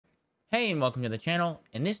Hey and welcome to the channel.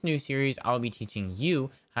 In this new series, I will be teaching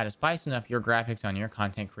you how to spice up your graphics on your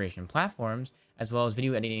content creation platforms, as well as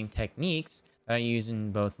video editing techniques that I use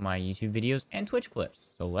in both my YouTube videos and Twitch clips.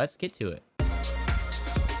 So let's get to it.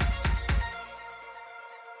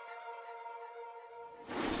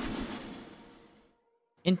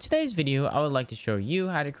 In today's video, I would like to show you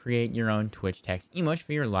how to create your own Twitch text emotes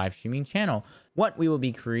for your live streaming channel. What we will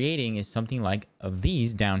be creating is something like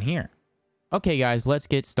these down here. Okay guys, let's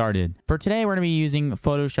get started. For today, we're going to be using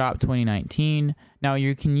Photoshop 2019. Now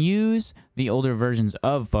you can use the older versions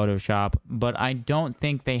of Photoshop, but I don't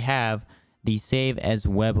think they have the save as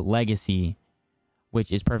web legacy,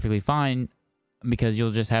 which is perfectly fine because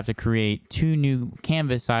you'll just have to create two new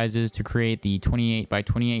canvas sizes to create the 28 by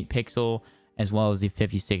 28 pixel as well as the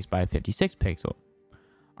 56 by 56 pixel.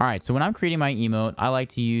 All right, so when I'm creating my emote, I like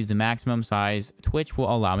to use the maximum size Twitch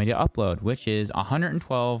will allow me to upload, which is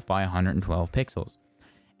 112 by 112 pixels.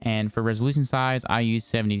 And for resolution size, I use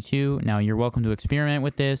 72. Now, you're welcome to experiment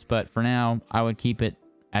with this, but for now, I would keep it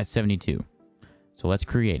at 72. So let's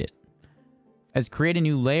create it. Let's create a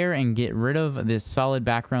new layer and get rid of this solid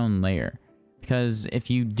background layer. Because if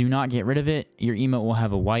you do not get rid of it, your emote will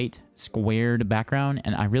have a white squared background,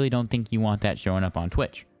 and I really don't think you want that showing up on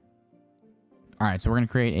Twitch. All right, so we're going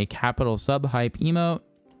to create a capital sub hype emote.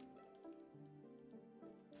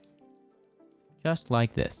 Just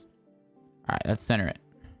like this. All right, let's center it.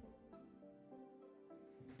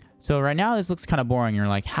 So right now this looks kind of boring. You're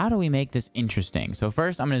like, how do we make this interesting? So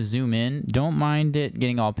first I'm going to zoom in. Don't mind it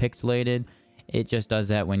getting all pixelated. It just does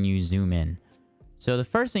that when you zoom in. So the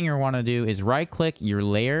first thing you want to do is right click your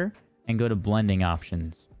layer and go to blending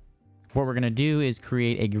options. What we're going to do is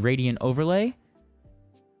create a gradient overlay.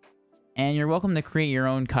 And you're welcome to create your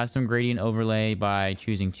own custom gradient overlay by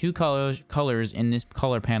choosing two colors in this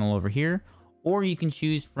color panel over here, or you can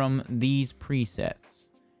choose from these presets.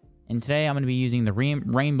 And today I'm going to be using the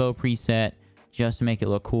rainbow preset just to make it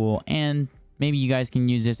look cool, and maybe you guys can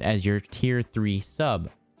use this as your tier 3 sub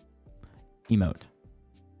emote.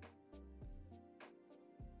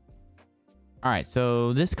 All right,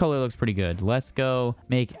 so this color looks pretty good. Let's go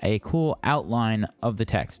make a cool outline of the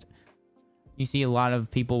text. You see a lot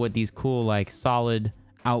of people with these cool, like, solid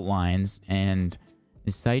outlines, and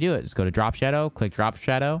this is how you do it. Just go to drop shadow, click drop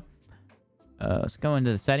shadow. Let's go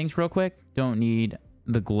into the settings real quick. Don't need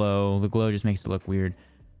the glow. The glow just makes it look weird.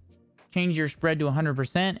 Change your spread to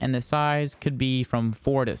 100%, and the size could be from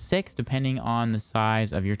 4 to 6, depending on the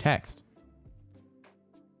size of your text.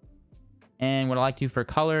 And what I like to do for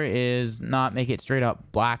color is not make it straight up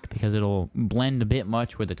black because it'll blend a bit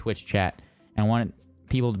much with the Twitch chat. And I want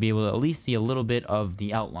people to be able to at least see a little bit of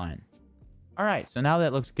the outline. All right, so now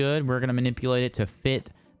that looks good, we're going to manipulate it to fit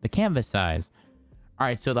the canvas size. All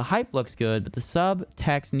right, so the hype looks good, but the sub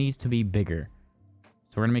text needs to be bigger.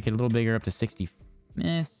 So we're going to make it a little bigger, up to 60.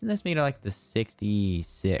 Let's make it like the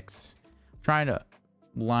 66. I'm trying to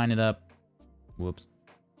line it up. Whoops.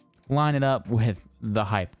 Line it up with the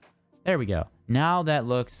hype. There we go. Now that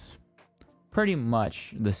looks pretty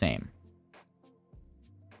much the same.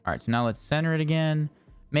 All right, so now let's center it again.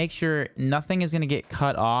 Make sure nothing is going to get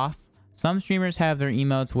cut off. Some streamers have their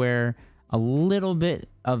emotes where a little bit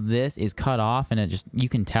of this is cut off and it just, you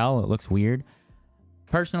can tell it looks weird.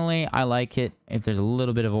 Personally, I like it if there's a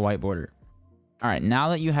little bit of a white border. All right, now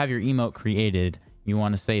that you have your emote created, you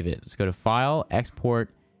want to save it. Let's go to File, Export,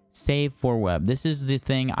 Save for Web. This is the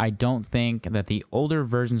thing I don't think that the older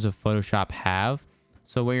versions of Photoshop have.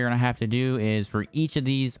 So what you're going to have to do is for each of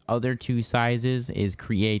these other two sizes is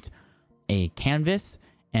create a canvas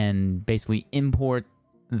and basically import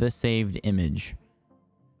the saved image.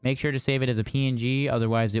 Make sure to save it as a PNG,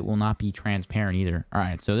 otherwise it will not be transparent either. All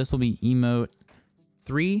right, so this will be emote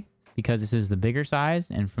 3 because this is the bigger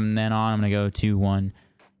size, and from then on I'm going to go to 1.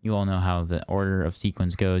 You all know how the order of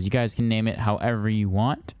sequence goes. You guys can name it however you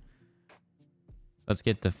want. Let's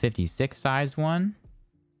get the 56 sized one.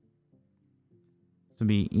 This will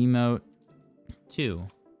be emote 2.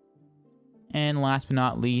 And last but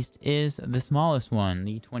not least is the smallest one,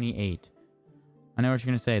 the 28. I know what you're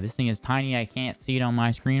going to say. This thing is tiny. I can't see it on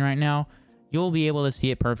my screen right now. You'll be able to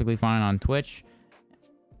see it perfectly fine on Twitch.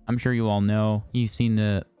 I'm sure you all know. You've seen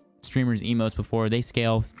the streamers' emotes before. They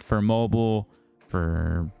scale for mobile,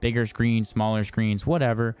 for bigger screens, smaller screens,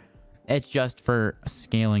 whatever. It's just for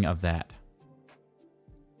scaling of that.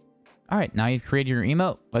 All right, now you've created your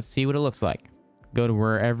emote. Let's see what it looks like. Go to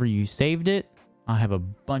wherever you saved it. I have a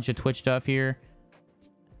bunch of Twitch stuff here.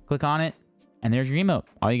 Click on it, and there's your emote.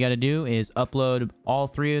 All you got to do is upload all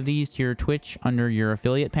 3 of these to your Twitch under your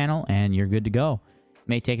affiliate panel, and you're good to go. It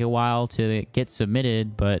may take a while to get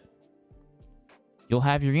submitted, but you'll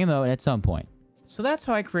have your emote at some point. So that's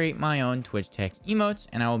how I create my own Twitch text emotes,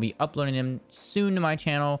 and I will be uploading them soon to my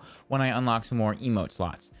channel when I unlock some more emote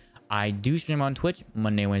slots. I do stream on Twitch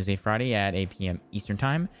Monday, Wednesday, Friday at 8 p.m. Eastern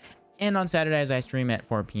Time, and on Saturdays I stream at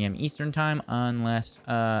 4 p.m. Eastern Time unless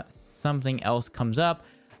something else comes up.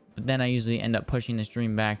 But then I usually end up pushing the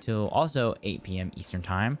stream back to also 8 p.m. Eastern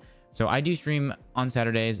Time. So I do stream on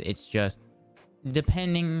Saturdays. It's just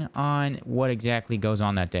depending on what exactly goes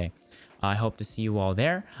on that day. I hope to see you all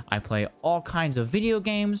there. I play all kinds of video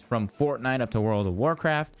games from Fortnite up to World of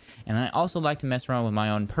Warcraft. And I also like to mess around with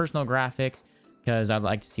my own personal graphics because I'd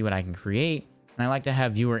like to see what I can create. And I like to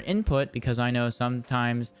have viewer input because I know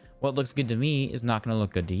sometimes what looks good to me is not going to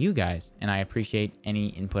look good to you guys. And I appreciate any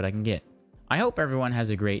input I can get. I hope everyone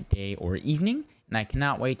has a great day or evening. And I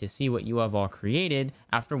cannot wait to see what you have all created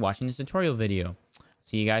after watching this tutorial video.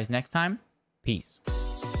 See you guys next time. Peace.